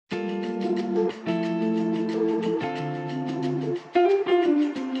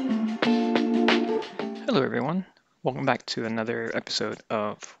Welcome back to another episode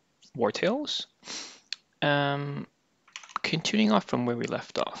of Wartales. Continuing off from where we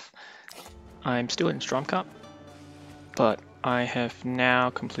left off. I'm still in Stromkop, but I have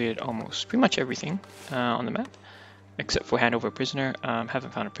now completed almost pretty much everything on the map, except for hand over a prisoner.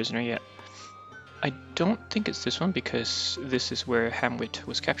 Haven't found a prisoner yet. I don't think it's this one because this is where Hamwit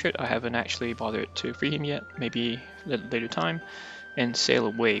was captured. I haven't actually bothered to free him yet, maybe a little later time. And Sail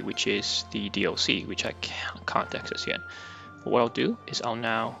Away, which is the DLC, which I can't access yet. But what I'll do is I'll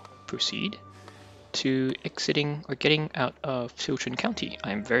now proceed to exiting or getting out of Chiltern County.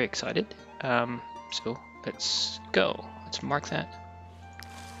 I'm very excited. So let's go. Let's mark that.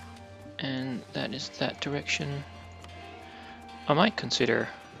 And that is that direction. I might consider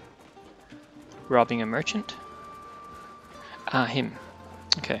robbing a merchant. Him.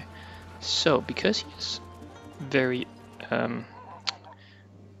 Okay. So because he's very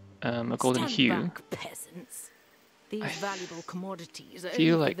a golden hue. Peasants. These valuable commodities are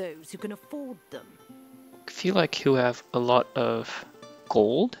feel only like for those who can afford them. Feel like he'll have a lot of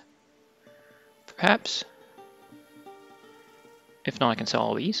gold, perhaps. If not, I can sell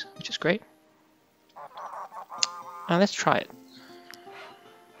all these, which is great. Let's try it.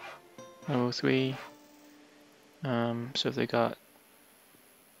 Level 3. So they got...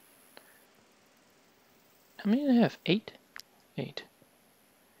 How many do they have? 8? 8.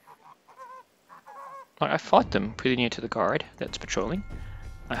 I fought them pretty near to the guard that's patrolling.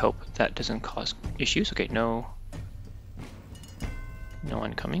 I hope that doesn't cause issues. Okay, no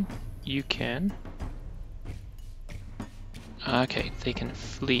one coming. You can. Okay, they can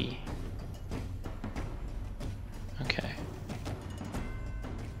flee. Okay.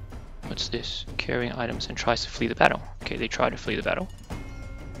 What's this? Carrying items and tries to flee the battle. Okay, they try to flee the battle.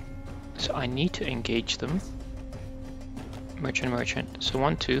 So I need to engage them. Merchant. So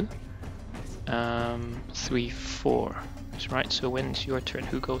 1, 2. 3, 4. That's right. So when's your turn?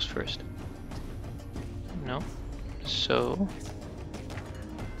 Who goes first? No. So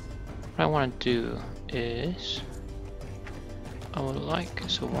what I want to do is I would like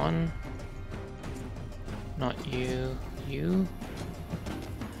 1. Not you. You.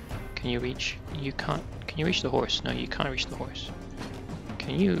 Can you reach? You can't. Can you reach the horse? No, you can't reach the horse.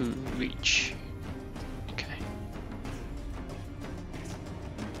 Can you reach?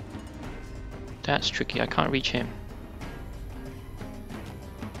 That's tricky, I can't reach him.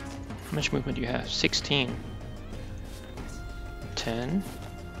 How much movement do you have? 16. 10,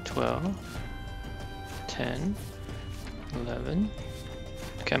 12, 10, 11.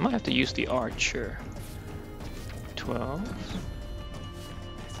 Okay, I might have to use the archer. 12,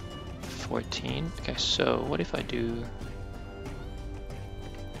 14. Okay, so what if I do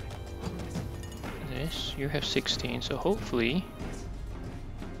this? You have 16, so hopefully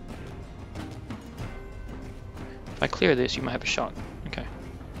if I clear this, you might have a shot. Okay.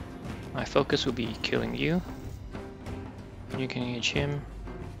 My focus will be killing you. You can engage him.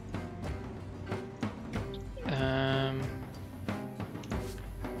 I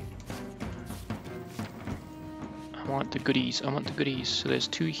want the goodies. So there's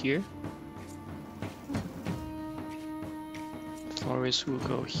 2 here. Floris will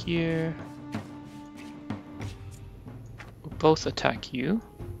go here. We'll both attack you.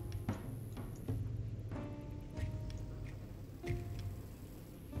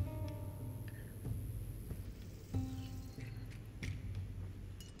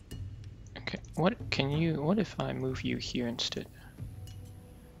 What if I move you here instead?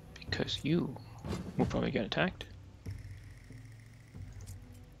 Because you will probably get attacked.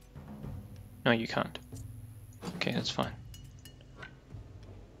 No, you can't. Okay, that's fine.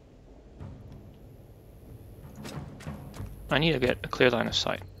 I need to get a clear line of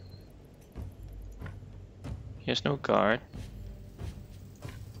sight. He has no guard.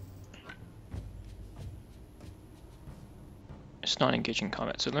 It's not engaging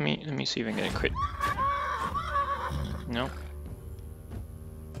combat, so let me see if I can get a crit. No.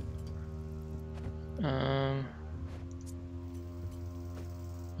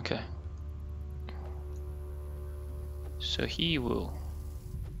 Okay. So he will.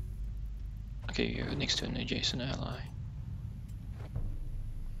 Okay, you're next to an adjacent ally.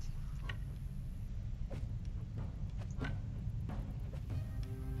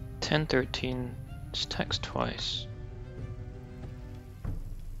 Ten, 13 stacks twice.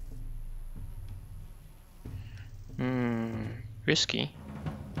 Risky.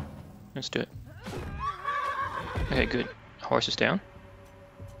 Let's do it. Okay, good. Horse is down.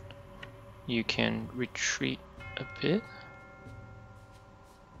 You can retreat a bit.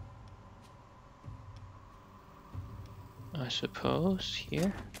 I suppose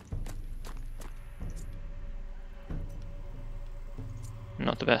here.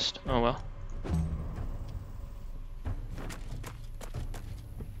 the best. Oh well.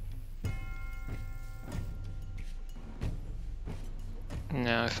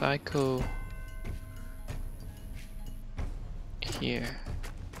 Now if I go here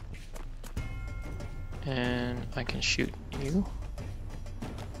and I can shoot you.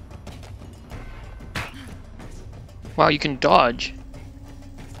 Wow, you can dodge.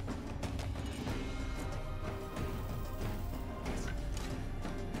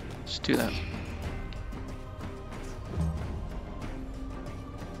 Let's do that.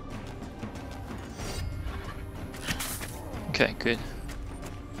 Okay, good.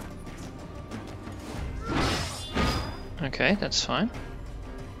 Okay, that's fine.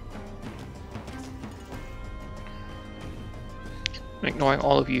 I'm ignoring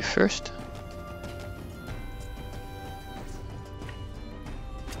all of you first.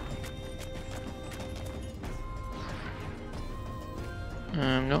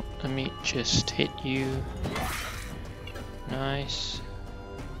 Nope, let me just hit you. Nice.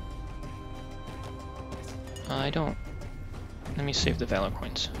 Let me save the Valor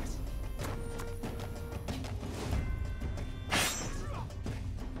coins.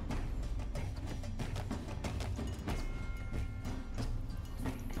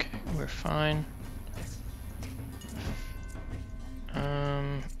 Okay, we're fine.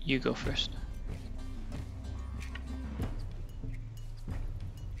 You go first.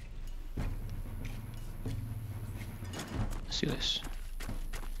 Let's do this.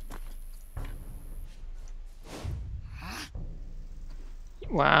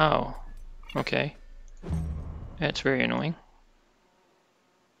 Wow. Okay. That's very annoying.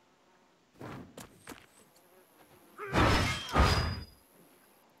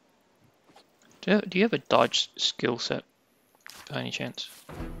 Do you have a dodge skill set by any chance?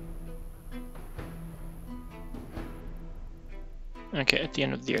 Okay, at the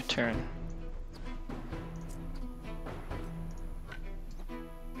end of their turn.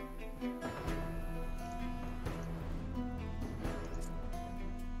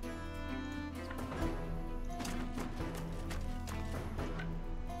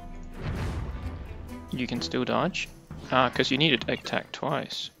 You can still dodge? Ah, because you need to attack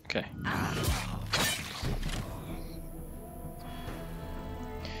twice. Okay.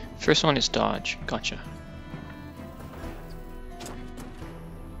 First one is dodge. Gotcha.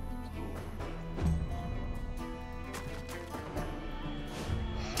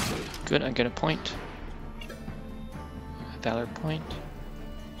 Good, I get a point. A valor point.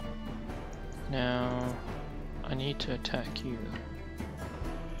 Now, I need to attack you.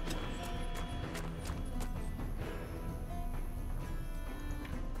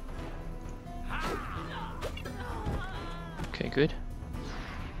 Okay, good.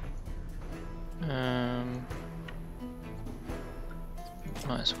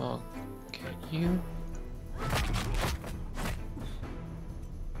 Might as well get you.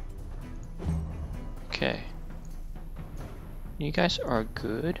 Okay. You guys are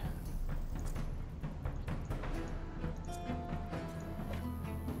good.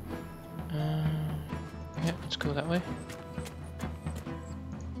 Yeah, let's go that way.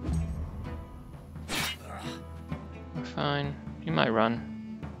 We're fine. You might run.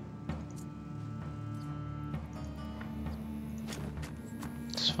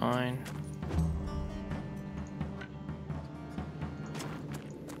 It's fine.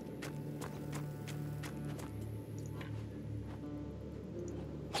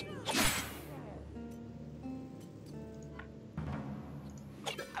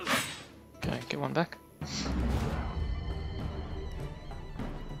 Okay, get one back.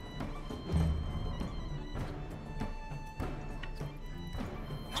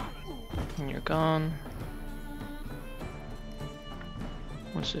 And you're gone.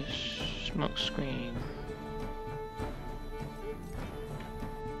 What's this? Smoke screen.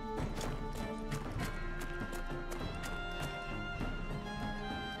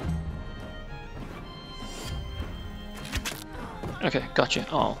 Okay, gotcha.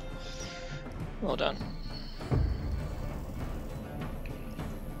 Oh, well done.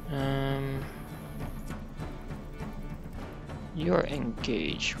 You're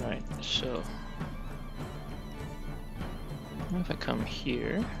engaged, right? So, what if I come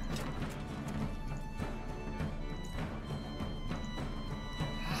here?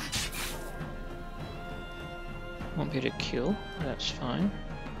 Won't be able to kill. That's fine.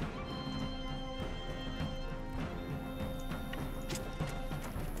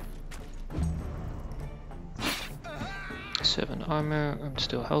 Seven armor. I'm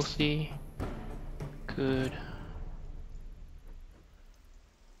still healthy. Good.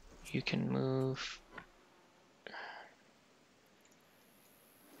 You can move.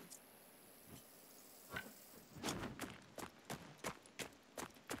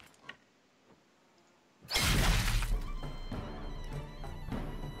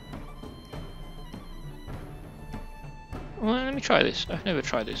 Well, let me try this. I've never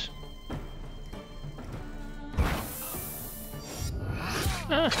tried this.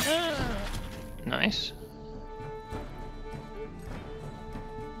 Nice.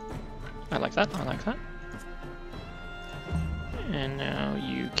 I like that, I like that. And now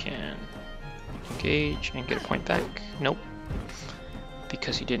you can engage and get a point back. Nope.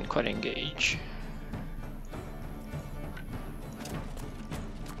 Because he didn't quite engage.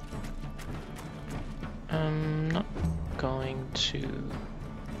 I'm not going to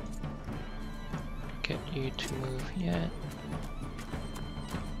get you to move yet.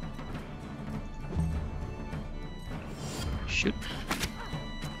 Shoot.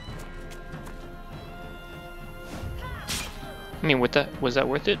 I mean, with that, was that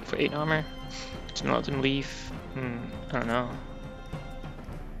worth it for 8 armor? To not let them leave? I don't know.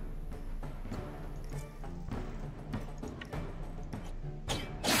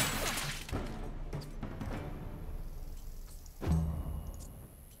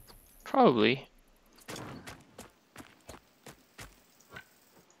 Probably.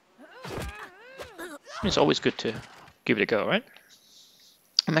 It's always good to give it a go, right?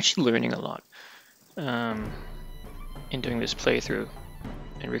 I'm actually learning a lot in doing this playthrough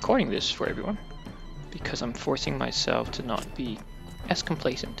and recording this for everyone, because I'm forcing myself to not be as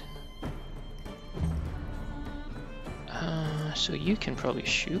complacent. So you can probably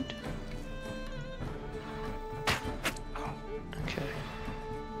shoot. Okay.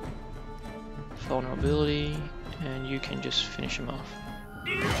 Vulnerability, and you can just finish him off.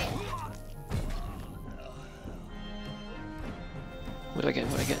 What do I get?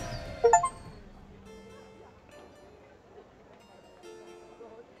 What do I get?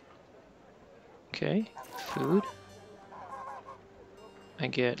 Okay, food. I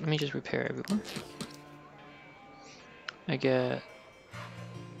get, let me just repair everyone. I get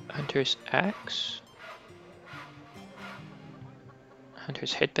Hunter's Axe,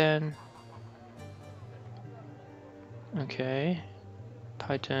 Hunter's Headband. Okay,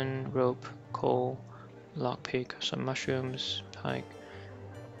 Python, rope, coal, lockpick, some mushrooms, pike.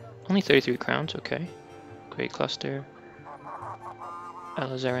 Only 33 crowns, okay. Great cluster.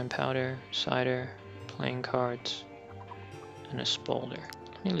 Alizarin powder, cider, playing cards, and a spolder.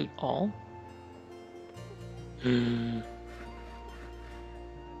 Let me loot all. Is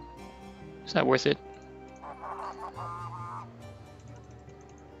that worth it?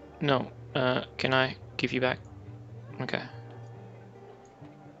 No. Can I give you back? Okay.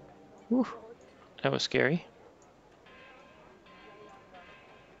 Whew. That was scary.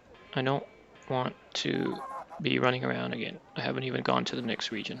 I don't want to be running around again. I haven't even gone to the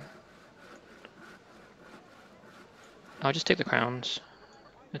next region. I'll just take the crowns.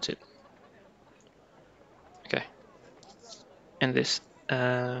 That's it. Okay. And this,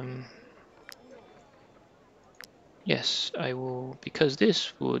 yes, I will, because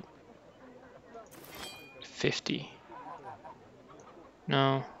this would 50.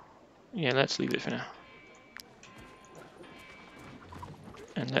 No. Yeah, let's leave it for now.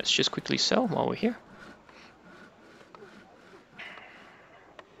 And let's just quickly sell while we're here.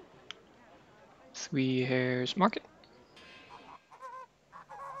 Three Hairs Market.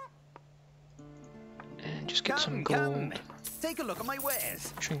 And just get some gold. Take a look at my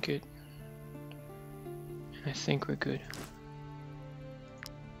wares. Trinket. And I think we're good.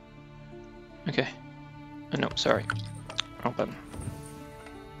 Okay. Oh, no, sorry. Wrong button.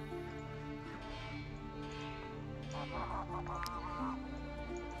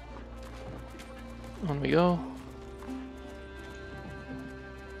 On we go.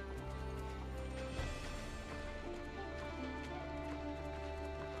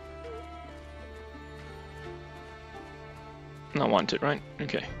 Not wanted, right?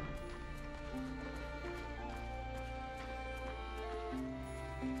 Okay.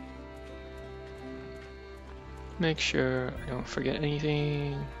 Make sure I don't forget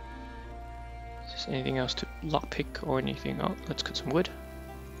anything. Is there anything else to lockpick or anything? Oh, let's cut some wood.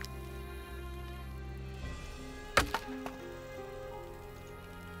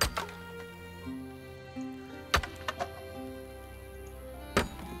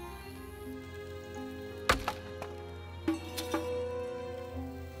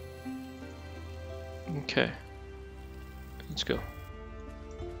 Okay, let's go.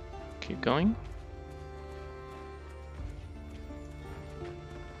 Keep going.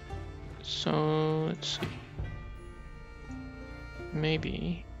 So let's see.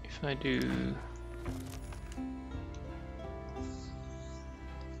 Maybe if I do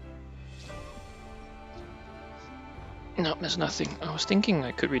no, there's nothing. I was thinking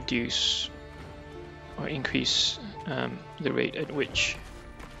I could reduce or increase the rate at which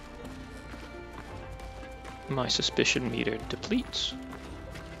My suspicion meter depletes.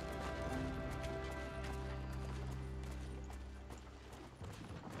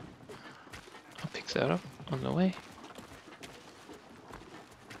 I'll pick that up on the way.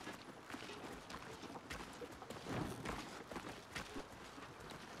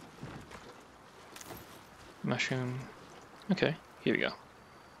 Mushroom. Okay, here we go.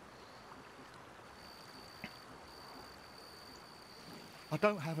 I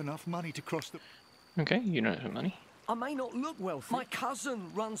don't have enough money to cross the... Okay, you don't have money. I may not look wealthy. My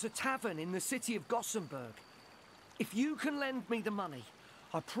cousin runs a tavern in the city of Gosenberg. If you can lend me the money,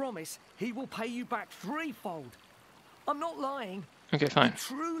 I promise he will pay you back threefold. I'm not lying. Okay, fine. He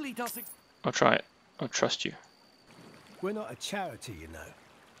truly doesn't. I'll try it. I'll trust you. We're not a charity, you know.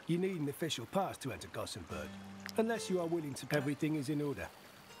 You need an official pass to enter Gosenberg, unless you are willing to... Everything is in order.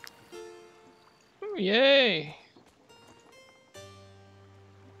 Yay!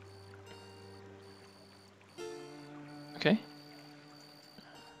 Okay.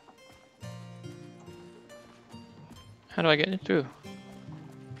 How do I get it through?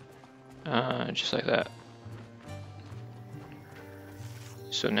 Just like that.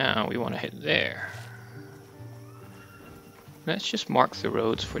 So now we want to head there. Let's just mark the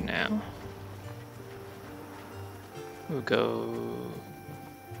roads for now. We'll go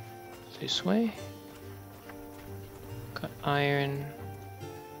this way. Got iron.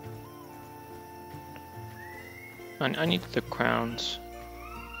 I need the crowns.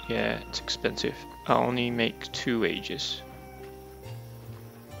 Yeah, it's expensive. I'll only make 2 wages.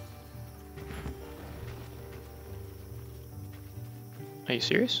 Are you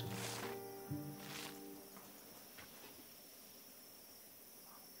serious?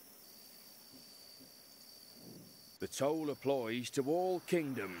 The toll applies to all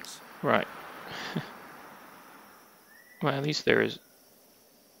kingdoms. Right. Well, at least there is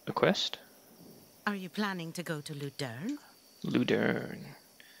a quest. Are you planning to go to Ludern? Ludern.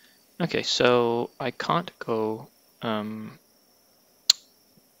 Okay, so I can't go and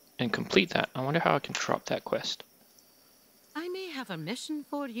complete that. I wonder how I can drop that quest. I may have a mission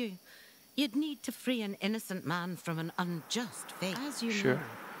for you. You'd need to free an innocent man from an unjust fate. As you Sure. know,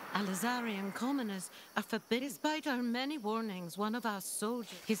 Alizarian commoners are forbidden. Despite our many warnings, one of our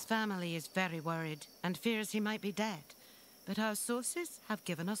soldiers, his family is very worried and fears he might be dead. But our sources have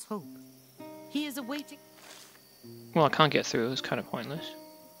given us hope. He is awaiting... Well, I can't get through. It's kind of pointless.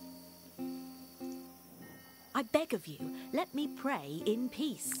 I beg of you, let me pray in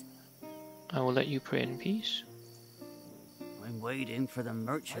peace. I will let you pray in peace. I'm waiting for the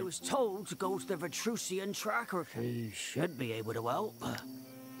merchant. I was told to go to the Vertrusian tracker. He should be able to help.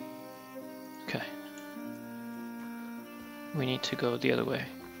 Okay. We need to go the other way.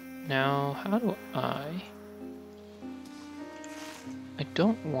 Now, how do I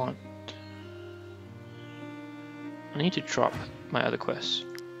don't want... I need to drop my other quests.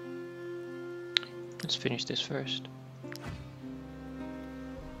 Let's finish this first.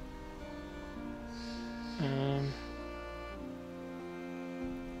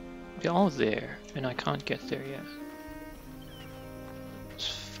 They're all there, and I can't get there yet. Let's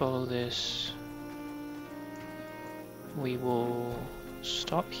follow this. We will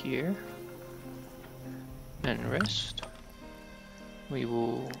stop here and rest. We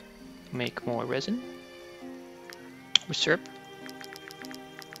will make more resin with syrup.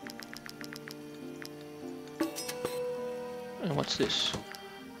 And what's this?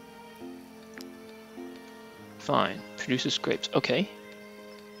 Fine, produces grapes. Okay.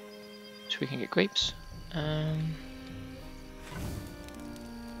 So we can get grapes.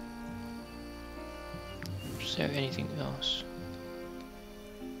 Is there anything else?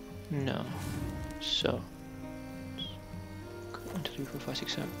 No. So 1, 2, 3, 4, 5,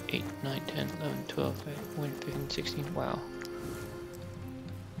 6, 7, 8, 9, 10, 11, 12, 13, 15, 16. Wow.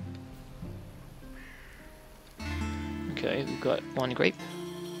 Okay, we've got 1 grape.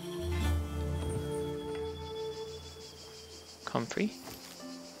 Comfrey.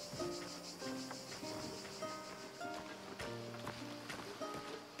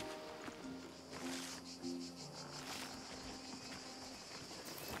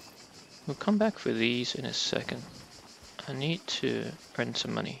 We'll come back for these in a second. I need to earn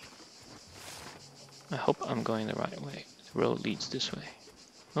some money. I hope I'm going the right way. The road leads this way.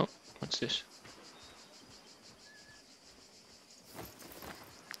 Oh, what's this?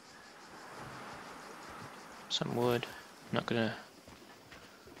 Some wood. I'm not gonna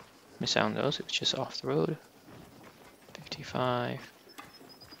miss out on those. It's just off the road. 55.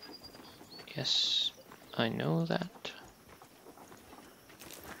 Yes, I know that.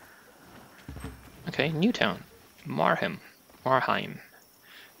 Okay, new town. Marheim.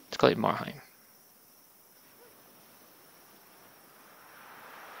 Let's call it Marheim.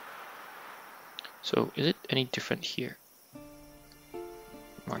 So is it any different here?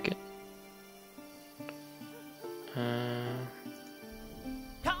 Market.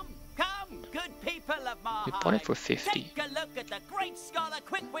 Come, good people of Marheim. We bought it for 50. Take a look at the great scholar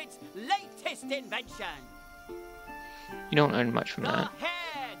Quickwit's latest invention. You don't earn much from The that.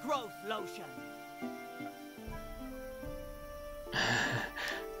 hair growth lotion.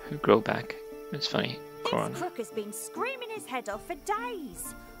 Grow back. It's funny. Corona. This crook has been screaming his head off for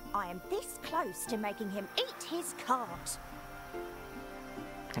days. I am this close to making him eat his cart.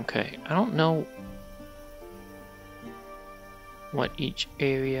 Okay, I don't know what each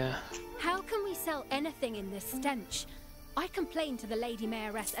area. How can we sell anything in this stench? I complained to the Lady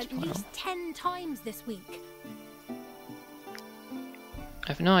Mayoress at least 10 times this week. I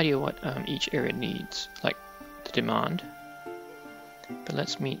have no idea what each area needs, like the demand. But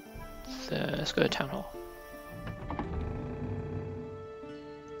let's meet let's go to Town Hall.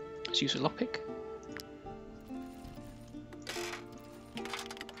 Let's use a lockpick.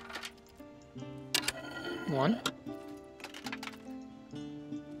 One.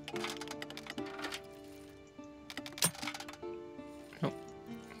 Nope.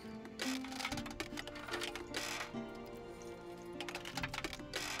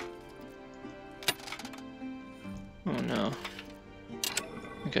 Oh no.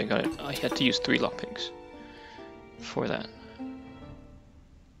 Okay, got it. I had to use 3 lockpicks for that.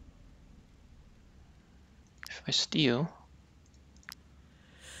 If I steal...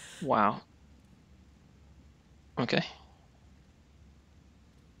 Wow. Okay.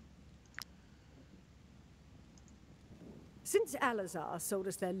 Since Alazar sold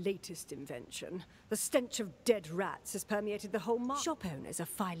us their latest invention, the stench of dead rats has permeated the whole market. Shop owners are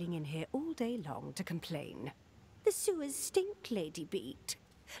filing in here all day long to complain. The sewers stink, Lady Beat.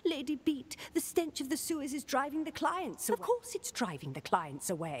 Lady Beat, the stench of the sewers is driving the clients away. Of course it's driving the clients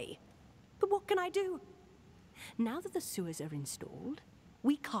away. But what can I do? Now that the sewers are installed,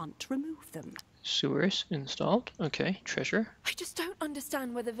 we can't remove them. Sewers installed. Okay, treasure. I just don't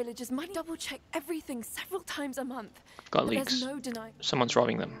understand why the villagers might double-check everything several times a month. Got But leaks. there's no denying. Someone's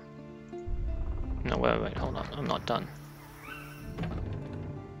robbing them. No, wait, hold on. I'm not done.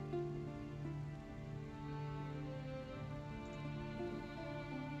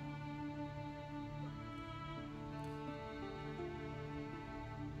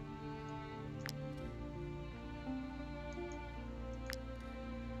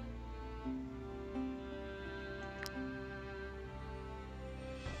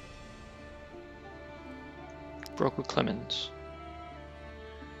 Broker Clemens.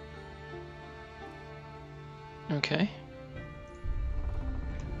 Okay.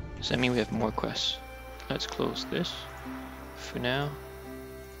 Does that mean we have more quests? Let's close this for now.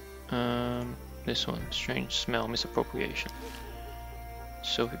 This one, strange smell, misappropriation.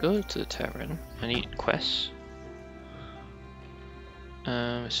 So if we go to the tavern and eat quests.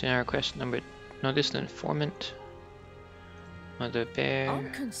 Scenario quest number. No, this is the informant. Mother bear.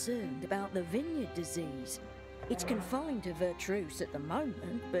 I'm concerned about the vineyard disease. It's confined to Vertruse at the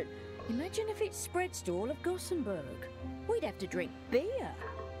moment, but imagine if it spreads to all of Gosenberg. We'd have to drink beer.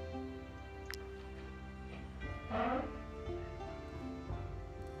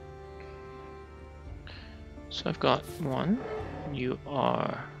 So I've got one. You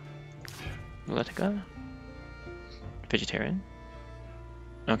are Letica. Vegetarian.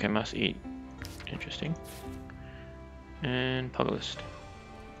 Okay, must eat. Interesting. And publicist.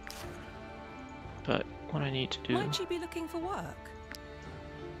 But what I need to do... Might you be looking for work?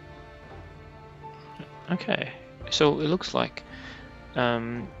 Okay, so it looks like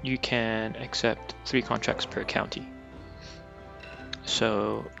you can accept 3 contracts per county.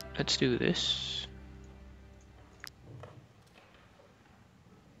 So let's do this.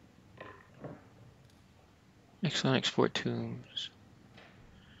 Excellent export tombs.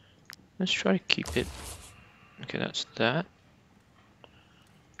 Let's try to keep it. Okay, that's that.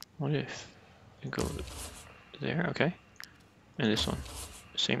 What if we go there? Okay. And this one.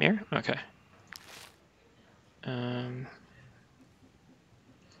 Same here? Okay. You're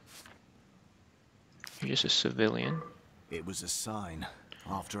just a civilian. It was a sign.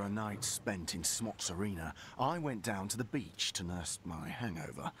 After a night spent in Smock's Arena, I went down to the beach to nurse my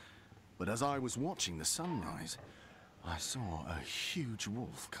hangover. But as I was watching the sunrise, I saw a huge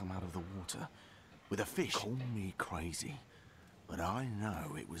wolf come out of the water with a fish. Call me crazy, but I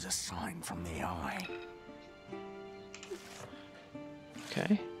know it was a sign from the eye.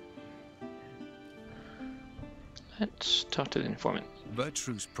 Okay. Let's talk to the informant.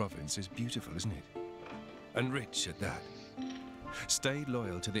 Vertruse Province is beautiful, isn't it? And rich at that. Stay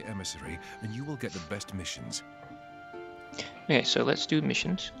loyal to the emissary, and you will get the best missions. Okay, so let's do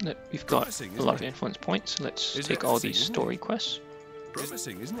missions. We've got a lot of influence points. Let's take all these story quests.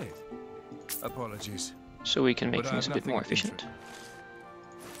 Promising, isn't it? Apologies. So we can make things a bit more efficient.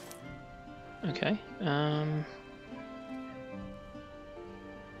 Okay. I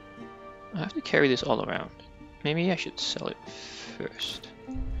have to carry this all around. Maybe I should sell it first.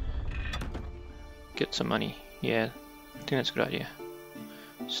 Get some money. Yeah, I think that's a good idea.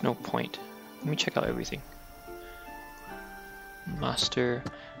 There's no point. Let me check out everything. Master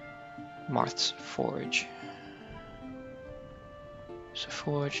Marth's Forge. So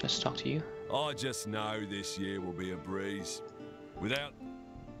Forge, let's talk to you. I just know this year will be a breeze. Without...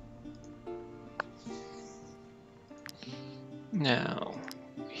 Now,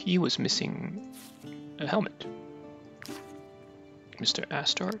 he was missing a helmet. Mr.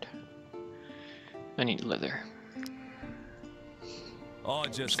 Astard. I need leather. I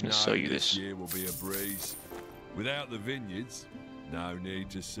just know sell you this this. year will be a breeze. Without the vineyards, no need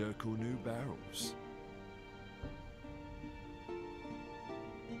to circle new barrels.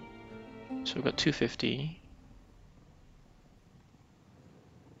 So we've got 250.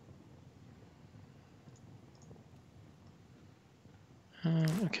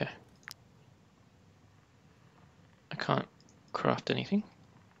 Okay. I can't craft anything.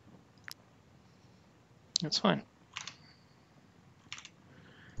 That's fine.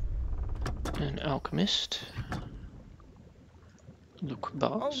 An alchemist. Luke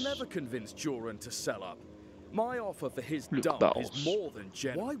Bowles. I'll never convince Joran to sell up. My offer for his Luke dump Bowles. is more than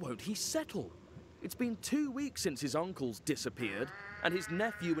generous. Why won't he settle? It's been 2 weeks since his uncle's disappeared, and his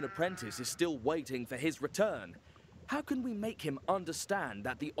nephew and apprentice is still waiting for his return. How can we make him understand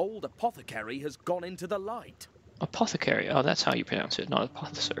that the old apothecary has gone into the light? Apothecary. Oh, that's how you pronounce it, not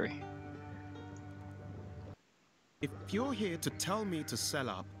apothecary. If you're here to tell me to sell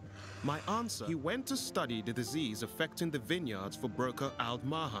up, my answer, he went to study the disease affecting the vineyards for broker Ald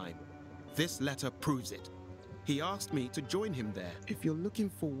Marheim. This letter proves it. He asked me to join him there. If you're looking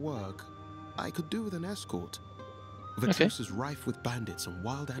for work, I could do with an escort. Vertruse is rife with bandits and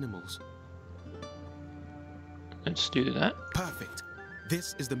wild animals. Let's do that. Perfect.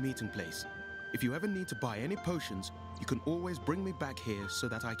 This is the meeting place. If you ever need to buy any potions, you can always bring me back here so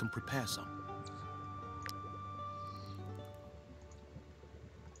that I can prepare some.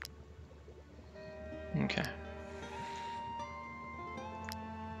 Okay.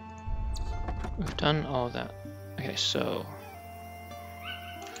 We've done all that. Okay, so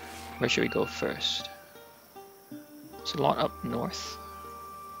where should we go first? It's a lot up north.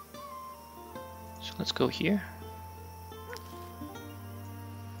 So let's go here.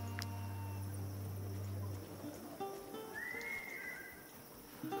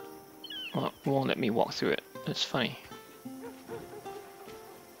 Well, it won't let me walk through it. That's funny.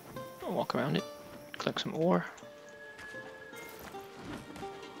 I'll walk around it, collect some ore.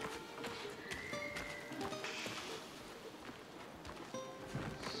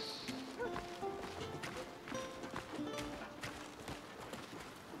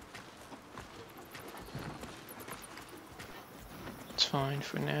 It's fine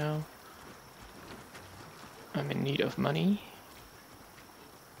for now. I'm in need of money.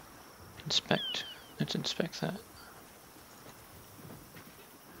 Inspect. Let's inspect that.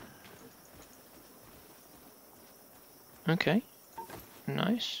 Okay.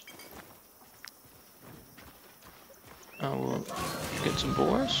 Nice. I will get some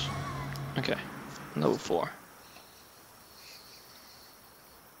boars. Okay. Level 4.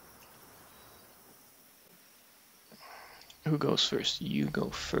 Who goes first? You go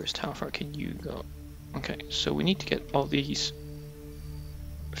first. How far can you go? Okay, so we need to get all these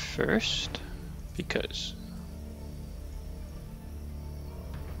first, because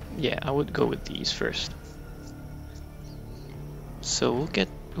yeah, I would go with these first. So we'll get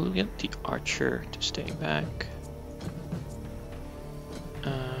the archer to stay back.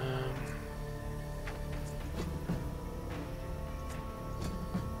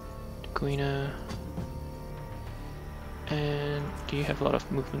 Guina. And do you have a lot of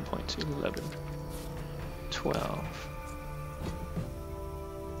movement points? 11, 12,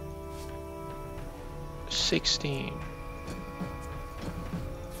 16,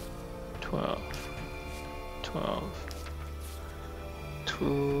 12, 12,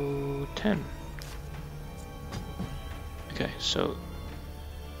 to 10. Okay, so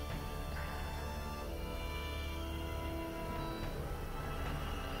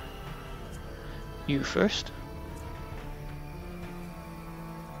you first.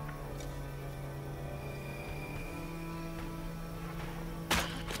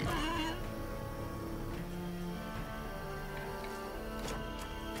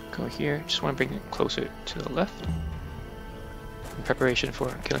 Go here, just want to bring it closer to the left. in preparation for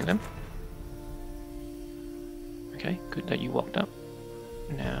killing them. Okay, good that you walked up.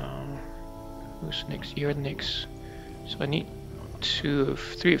 Now, who's next? You're next. So I need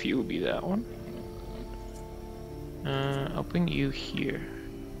 3 of you will be that one. I'll bring you here.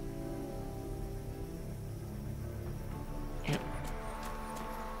 Yep.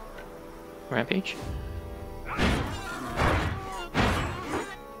 Rampage.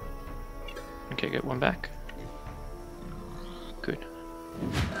 Okay, get one back. Good.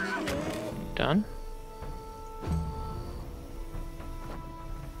 Done.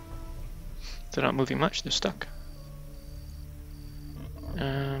 They're not moving much, they're stuck.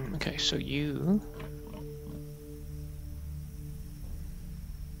 Okay, so you...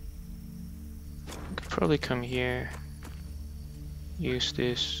 could probably come here, use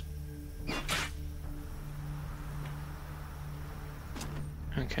this.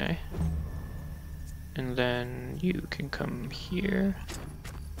 Okay. And then you can come here,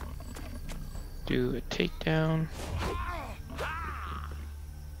 do a takedown.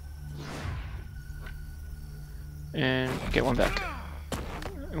 And get one back.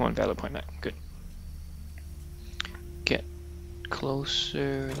 One valor point back. Good. Get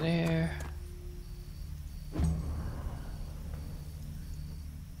closer there.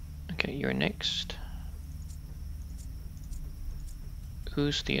 Okay, you're next.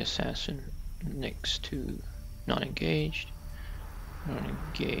 Who's the assassin next to not engaged? Not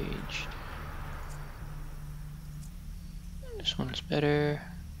engaged. This one's better.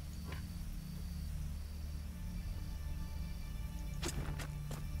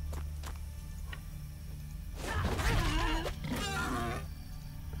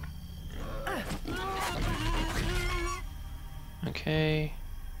 Okay,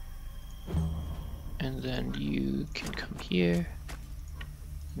 and then you can come here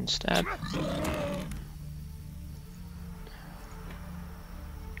and stab.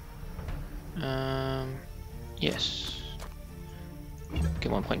 Yes.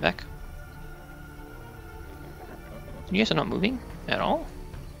 Get 1 point back. You guys are not moving at all?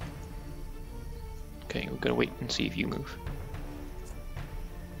 Okay, we're gonna wait and see if you move.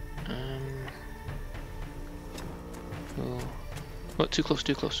 Oh, too close,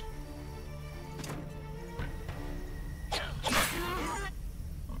 too close.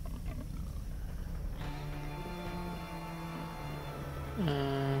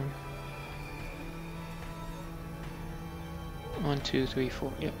 One, two, three,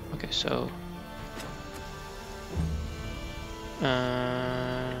 four. Yep. Okay, so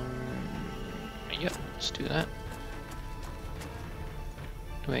yep. Let's do that.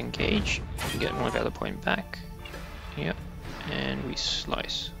 We engage. We get 1 valor point back. Yep. And we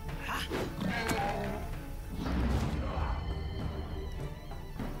slice.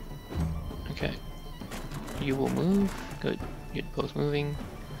 Okay. You will move. Good. You're both moving.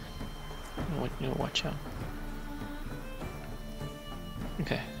 Watch out.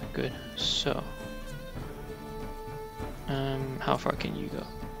 Okay, good. So, how far can you go?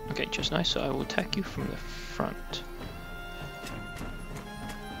 Okay, just nice. So I will attack you from the front.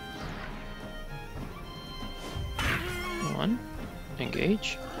 One,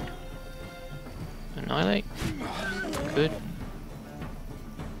 engage, annihilate. Good.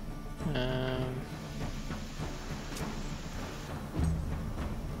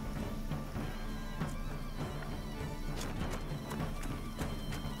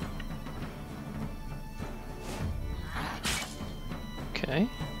 Okay.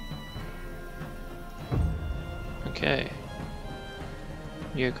 Okay.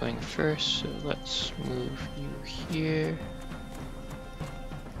 You're going first, so let's move you here.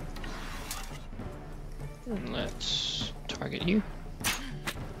 And let's target you.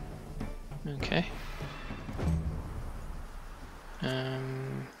 Okay.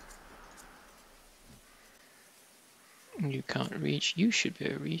 You can't reach. You should be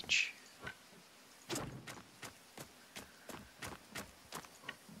able to reach.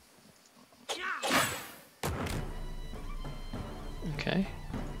 Okay.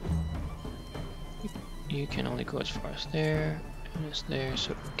 You can only go as far as there, and it's there,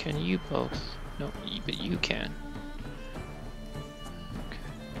 so can you both? No, but you can. Okay.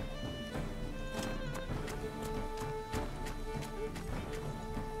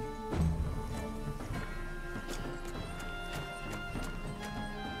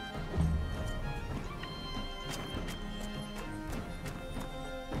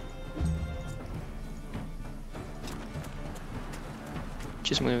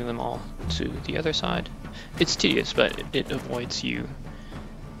 Just moving them all to the other side. It's tedious, but it avoids you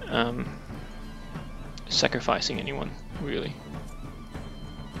sacrificing anyone, really.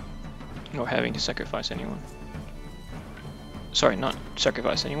 Or having to sacrifice anyone. sorry, not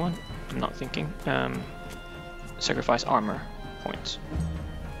sacrifice anyone. I'm not thinking. Sacrifice armor points.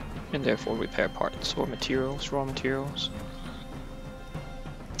 And therefore repair parts or materials, raw materials.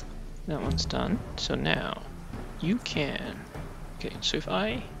 That one's done. So now you can. Okay, so if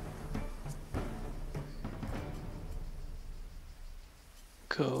I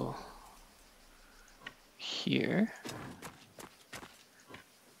go here,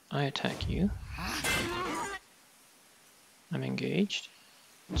 I attack you. I'm engaged.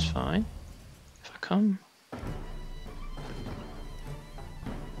 It's fine. If I come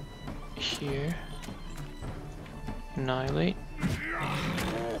here, annihilate.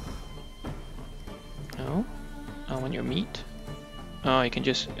 No. I want your meat. Oh, he can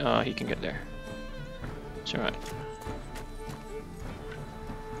just. He can get there. It's alright.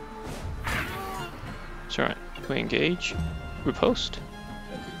 It's alright. We engage. Riposte.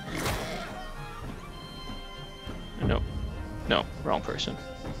 No. No, wrong person.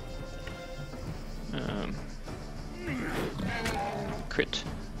 Crit.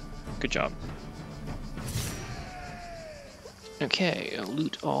 Good job. Okay, I'll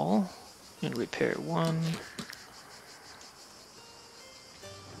loot all and repair one.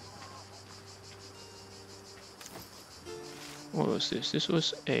 What was this? This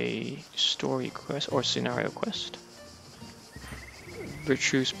was a story quest or scenario quest.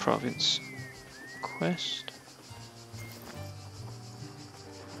 Vertruse Province quest.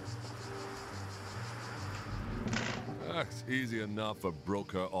 It's easy enough for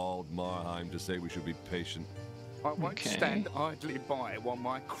broker old Marheim to say we should be patient. I won't stand idly by while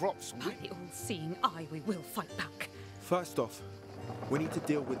my crops By the all-seeing eye, we will fight back. First off, we need to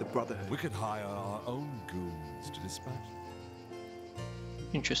deal with the Brotherhood. We could hire our own goons to dispatch.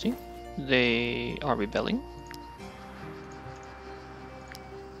 Interesting. They are rebelling.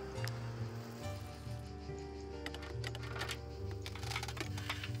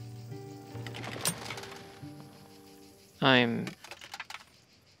 I'm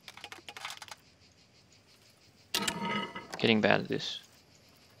getting bad at this.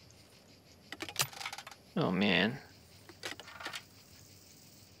 Oh man.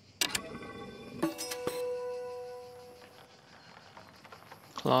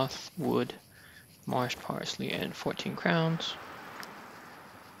 Cloth, wood, marsh parsley, and 14 crowns.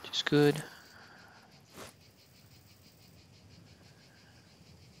 Which is good.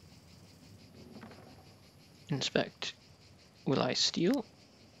 Inspect. Will I steal?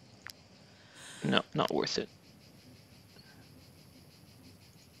 No, not worth it.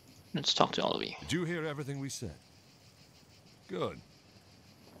 Let's talk to all of you. Did you hear everything we said? Good.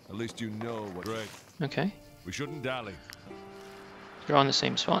 At least you know what. Great. Okay. We shouldn't dally. You're on the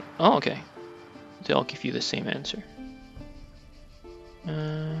same spot. Oh, okay. They'll give you the same answer.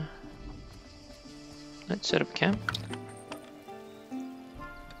 Let's set up camp.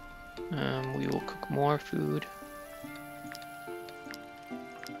 We will cook more food.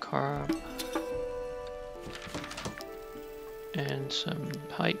 Carb. And some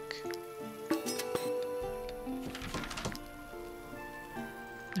pike.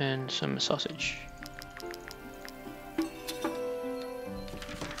 And some sausage.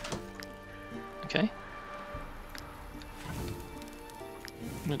 Okay.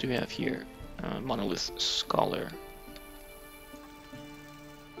 What do we have here? Monolith Scholar.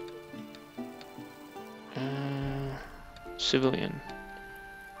 Civilian.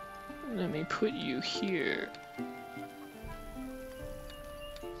 Let me put you here.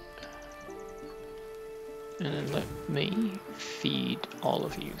 And then let me feed all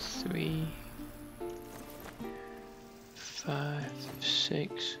of you. 3, 5,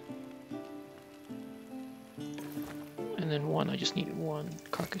 6. And then 1, I just need 1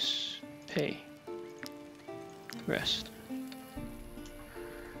 carcass. Pay. Rest.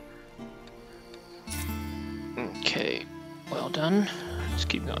 Okay, well done. Let's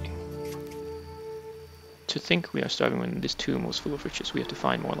keep going. To think we are starving when this tomb was full of riches, we have to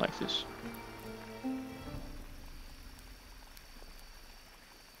find more like this.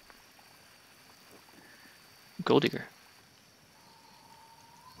 Gold digger.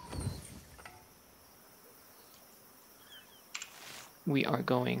 We are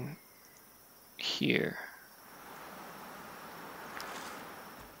going here.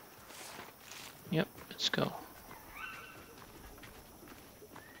 Yep, let's go.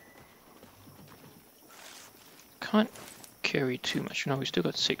 Can't carry too much. No, we still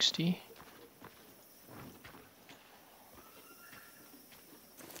got 60.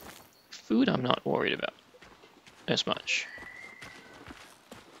 Food I'm not worried about as much.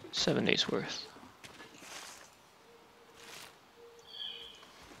 7 days worth.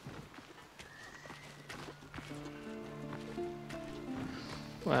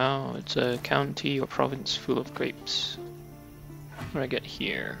 Wow, it's a county or province full of grapes. What do I get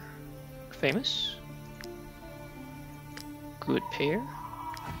here? Famous? Good pear?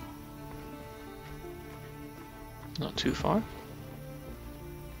 Not too far.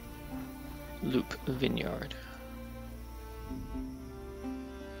 Loop Vineyard.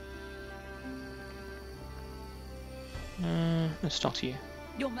 Let's talk to you.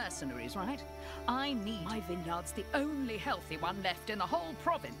 You're mercenaries, right? I need my vineyard's the only healthy one left in the whole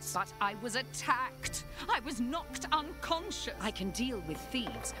province. But I was attacked. I was knocked unconscious. I can deal with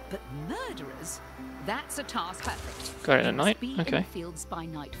thieves, but murderers? That's a task perfect. Got it at night? Be Okay. in the fields by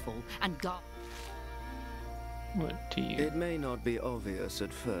nightfall and guard. What do you... It may not be obvious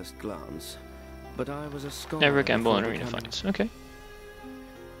at first glance, but I was a scholar. Never gamble in before arena becoming- fights. Okay.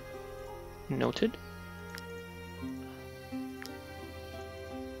 Noted.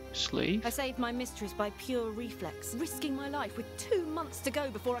 Slave. I saved my mistress by pure reflex, risking my life with 2 months to go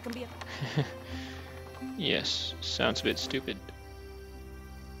before I can be a... Yes, sounds a bit stupid.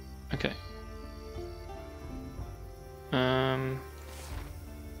 Okay.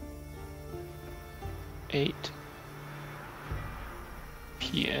 8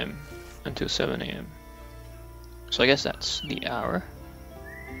 p.m. until 7 a.m. So I guess that's the hour.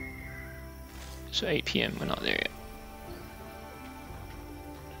 So 8 p.m. we're not there yet.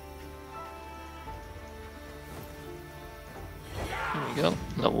 There we go.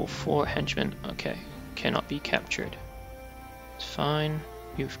 Level 4 henchman. Okay. Cannot be captured. It's fine.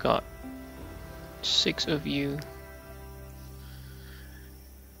 You've got 6 of you.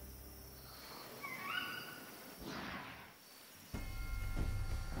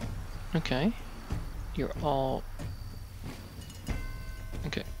 Okay. You're all...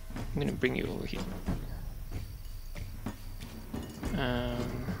 Okay. I'm gonna bring you over here.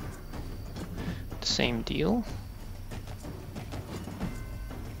 Same deal.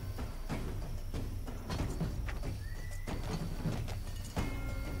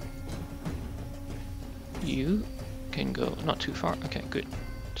 You can go not too far. Okay, good.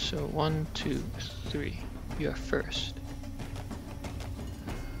 So 1, 2, 3. You're first.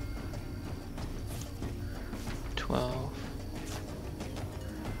 12.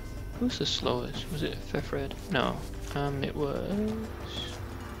 Who's the slowest? Was it Fefred? No. It was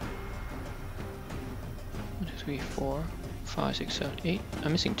 1, 2, 3, 4, 5, 6, 7, 8.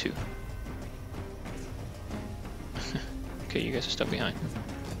 I'm missing 2. Okay, you guys are stuck behind.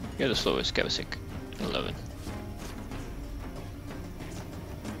 You're the slowest, Gavasik. 11.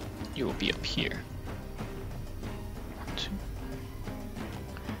 You will be up here.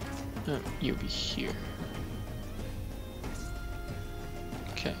 2. You'll be here.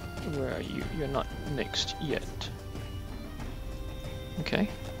 Okay, where are you? You're not next yet. Okay,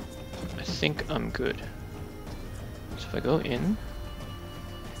 I think I'm good. So if I go in,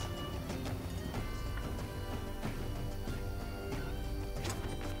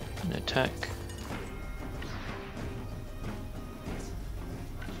 and attack.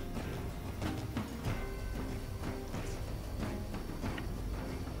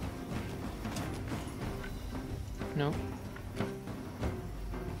 No.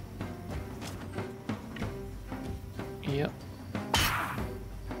 Yep.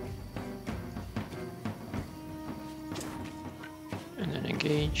 And then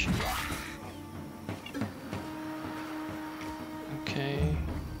engage. Okay.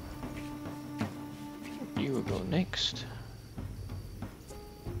 You will go next.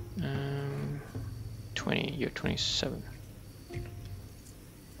 20, you're 27.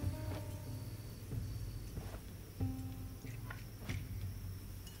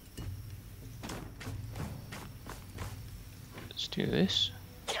 Let's do this.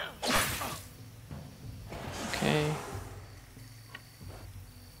 Okay.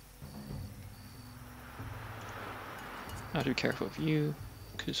 I have to be careful of you,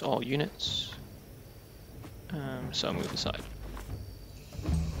 because all units. So I'll move aside.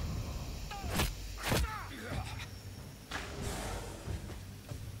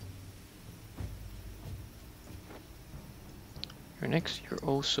 You're next. You're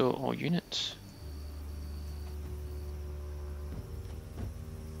also all units.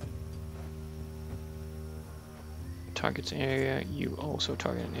 Targets an area. You also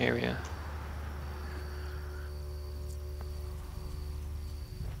target an area.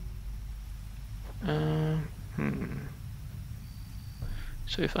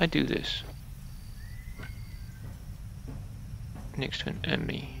 So if I do this next to an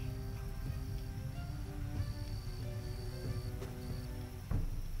enemy,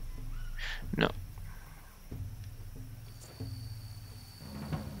 no.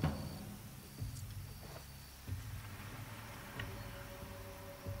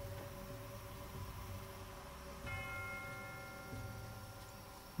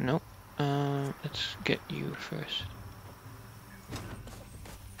 Nope. Let's get you first.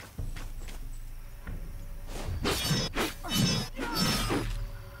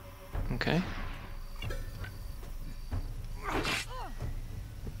 Okay.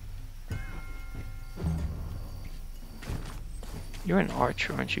 You're an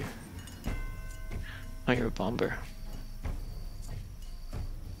archer, aren't you? Oh, you're a bomber.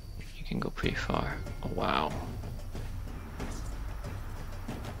 You can go pretty far. Oh, wow.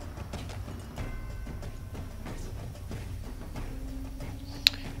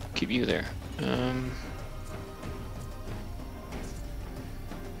 Keep you there.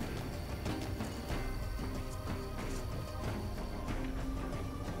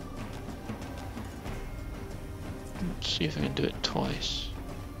 Let's see if I can do it twice.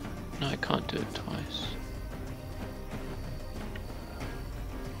 No, I can't do it twice.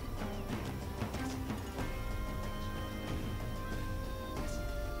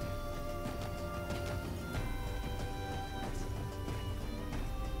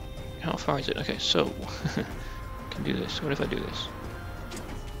 How far is it? Okay, so I can do this. What if I do this?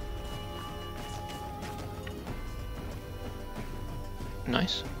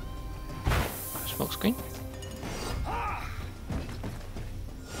 Nice. Smoke screen.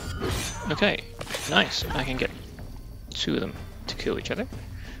 Okay, nice. I can get two of them to kill each other.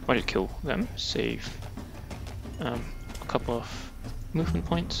 Or to kill them, save a couple of movement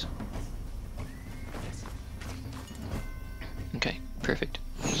points. Okay, perfect.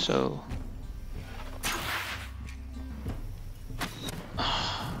 So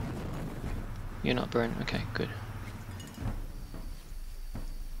you're not burned. Okay, good.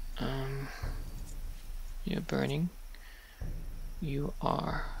 You're burning. You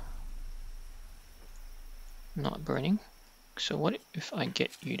are not burning. So what if I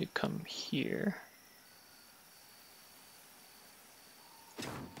get you to come here?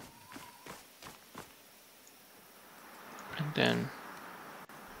 And then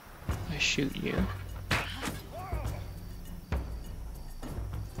I shoot you.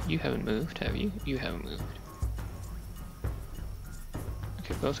 You haven't moved, have you? You haven't moved.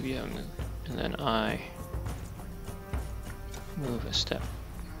 Okay, both of you haven't moved. And then I move a step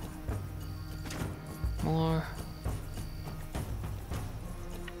more.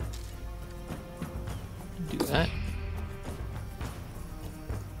 Do that.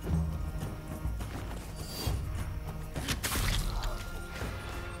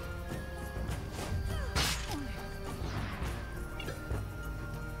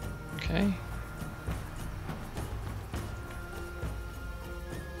 Okay.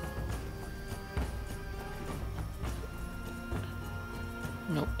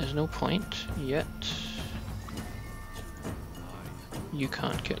 Nope, there's no point yet. You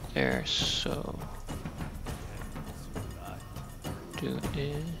can't get there, so do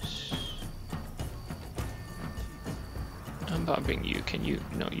is I'm bombing you. Can you?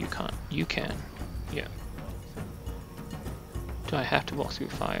 No, you can't. You can. Yeah. Do I have to walk through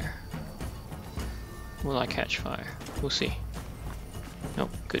fire? Will I catch fire? We'll see.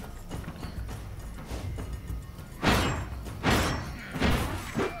 Nope, good.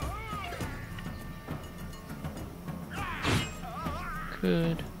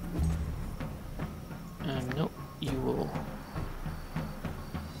 Good. Nope, you will.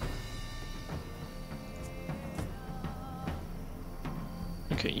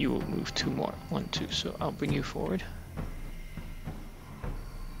 Okay, you will move two more. 1, 2, so I'll bring you forward.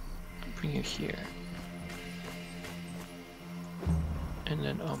 I'll bring you here. And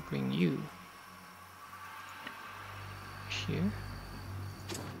then I'll bring you here.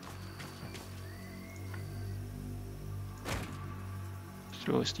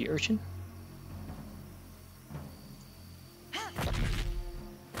 Throw us the urchin.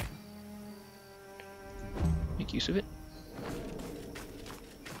 Make use of it.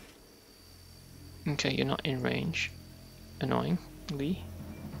 Okay, you're not in range, annoyingly.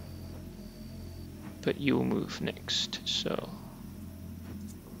 But you will move next, so.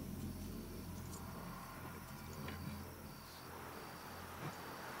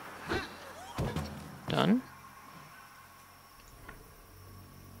 Done.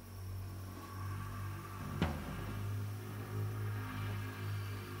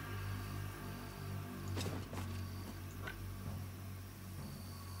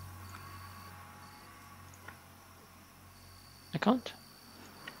 I can't?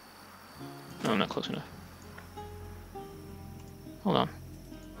 No, I'm not close enough. Hold on.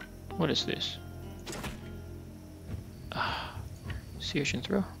 What is this? Sea urchin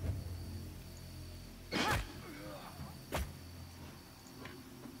throw.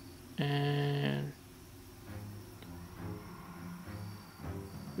 And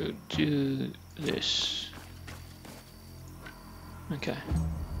We'll do this. Okay.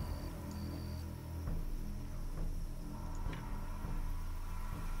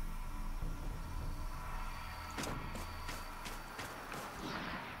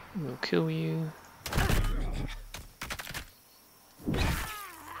 We'll kill you.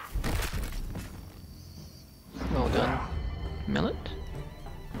 Well done, Millet.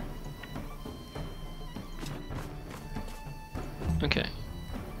 Okay.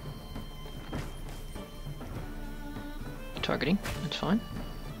 Targeting, that's fine.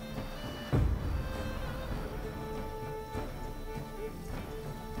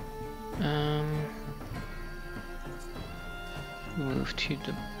 Move to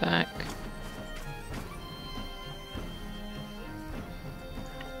the back.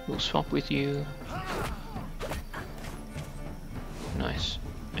 We'll swap with you. Nice.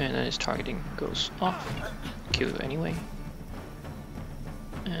 And then his targeting goes off. Kill you anyway.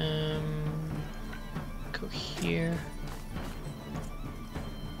 Go here.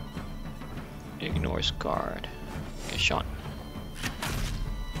 Ignores guard. Get shot.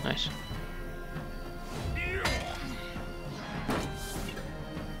 Nice.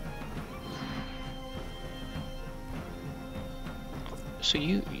 So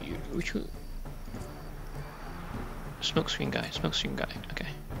you which one? Smoke screen guy, okay.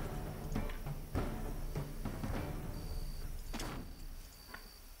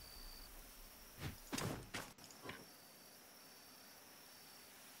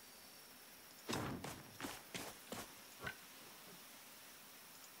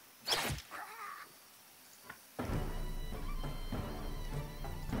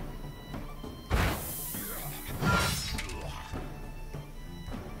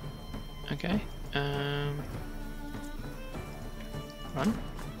 Okay, run.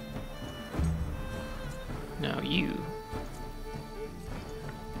 Now you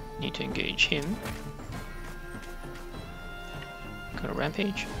need to engage him. Go to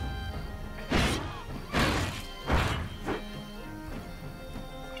rampage.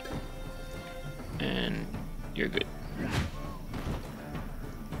 And you're good.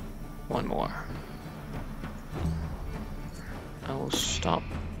 One more. I will stop.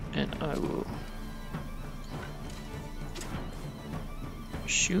 And I will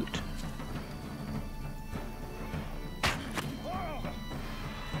shoot.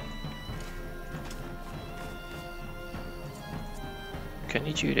 Okay, I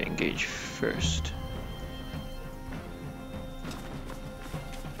need you to engage first.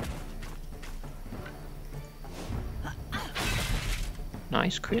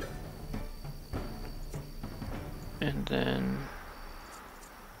 Nice crit. And then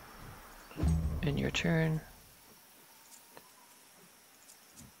in your turn,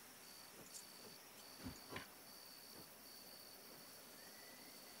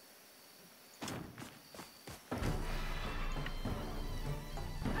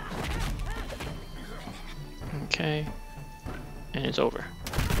 okay, and it's over.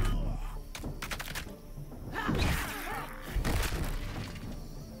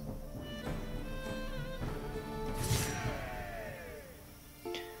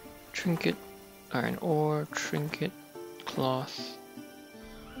 Trinket, iron ore, trinket, cloth,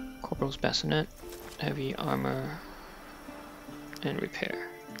 corporal's bassinet, heavy armor, and repair.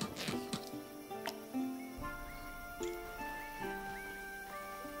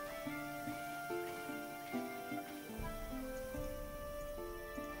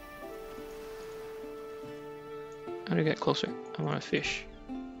 How do I get closer? I want to fish.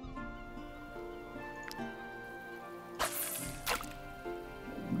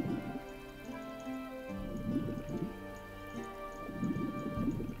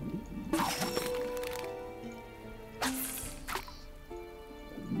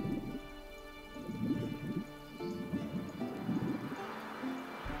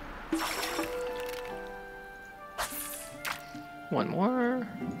 One more.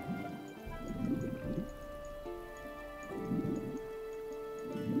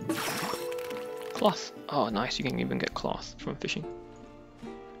 Cloth. Oh, nice. You can even get cloth from fishing.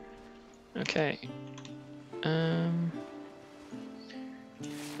 Okay.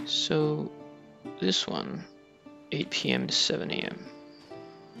 So this one, 8 PM to 7 AM.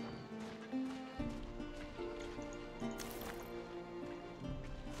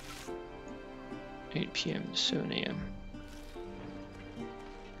 PM to 7 AM.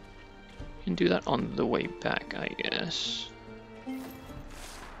 Can do that on the way back, I guess.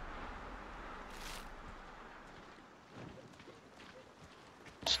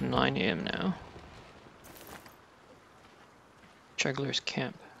 It's 9 AM now. Jugglers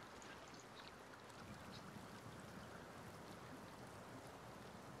Camp.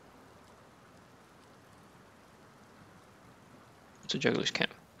 to Jugglers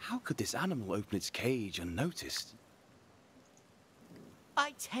Camp. How could this animal open its cage unnoticed?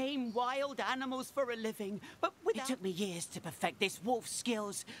 I tame wild animals for a living, but it took me years to perfect this wolf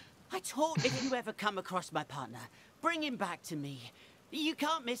skills. I taught if you ever come across my partner, bring him back to me. You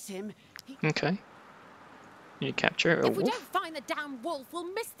can't miss him. Okay. You capture a If we wolf. don't find the damn wolf,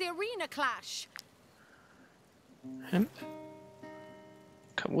 we'll miss the arena clash. Hemp.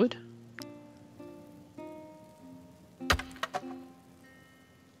 Cut wood.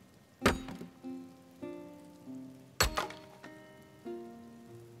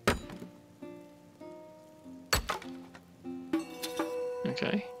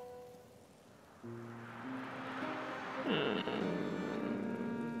 Okay.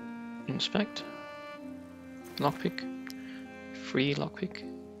 Inspect. Lockpick. Free lockpick.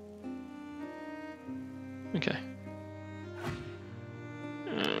 Okay.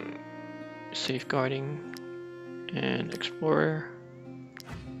 Safeguarding and explorer.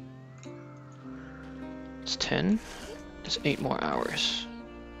 It's 10. It's 8 more hours.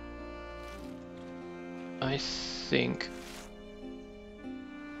 I think.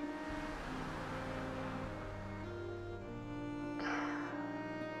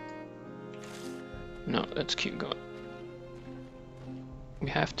 No, let's keep going. We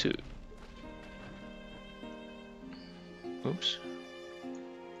have to. Oops.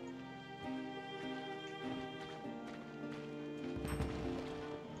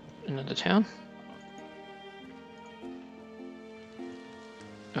 Another town.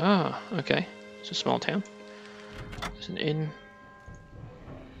 Ah, okay. It's a small town. There's an inn.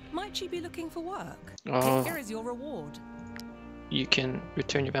 Might you be looking for work? Oh. Here is your reward. You can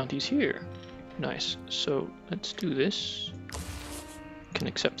return your bounties here. Nice. So let's do this. Can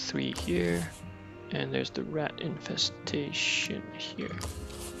accept 3 here. And there's the rat infestation here.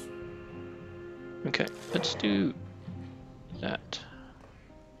 Okay, let's do that.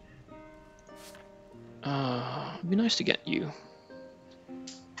 It'd be nice to get you.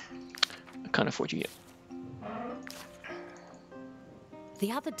 I can't afford you yet.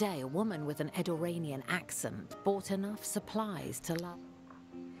 The other day, a woman with an Edoranian accent bought enough supplies to last.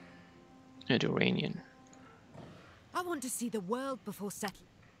 Edoranian. I want to see the world before settling.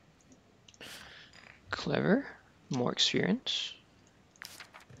 Clever. More experience.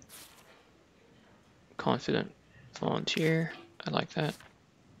 Confident. Volunteer. I like that.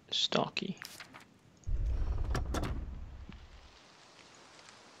 Stocky.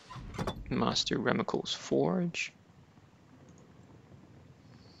 Master Remicle's Forge.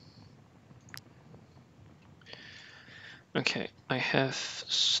 Okay, I have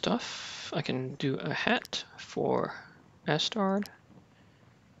stuff. I can do a hat for Astard.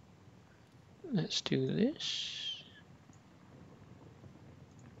 Let's do this.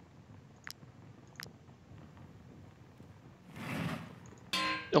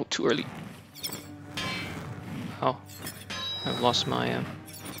 Oh, too early. Oh, I've lost my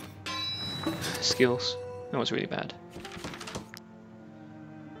skills. That was really bad.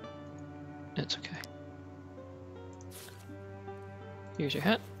 That's okay. Here's your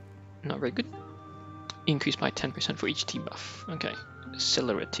hat. Not very good. Increased by 10% for each T-buff. Okay.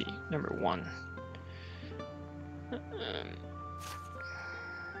 Celerity, number 1.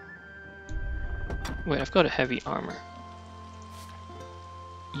 Wait, I've got a heavy armor.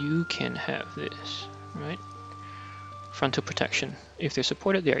 You can have this, right? Frontal protection. If they're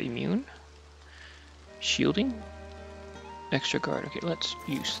supported, they are immune. Shielding. Extra guard. Okay, let's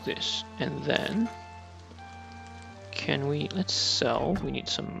use this. And then... Can we... Let's sell. We need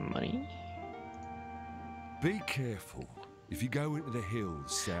some money. Be careful. If you go into the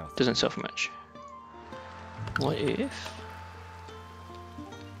hills south... Doesn't sell for much. What if...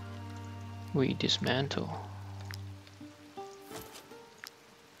 we dismantle?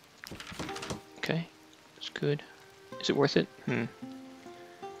 Okay, that's good. Is it worth it?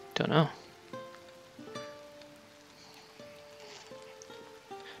 Don't know.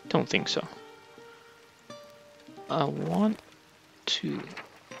 Don't think so. I want to...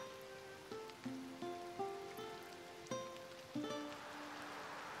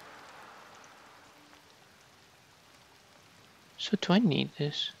 So do I need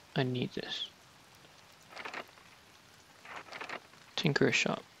this? I need this. Tinker's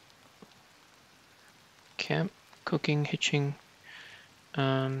shop. Camp, cooking, hitching,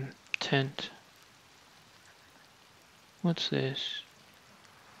 tent. What's this?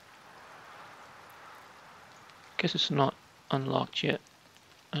 Guess it's not unlocked yet.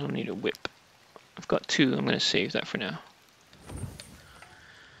 I don't need a whip. I've got 2, I'm gonna save that for now.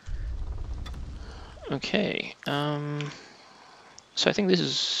 Okay, so I think this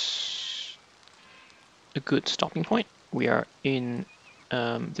is a good stopping point. We are in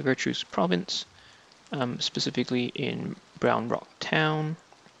the Vertruse Province, specifically in Brown Rock Town,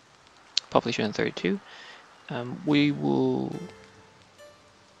 population 32. We will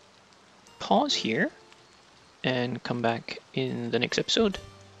pause here and come back in the next episode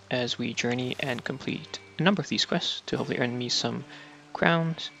as we journey and complete a number of these quests to hopefully earn me some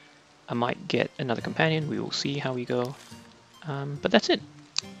crowns. I might get another companion, we will see how we go. But that's it.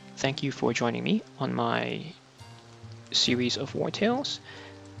 Thank you for joining me on my series of Wartales.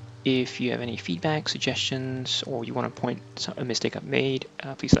 If you have any feedback, suggestions, or you want to point a mistake I've made,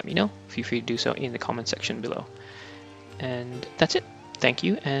 please let me know. Feel free to do so in the comment section below. And that's it. Thank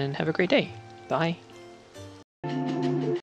you and have a great day. Bye.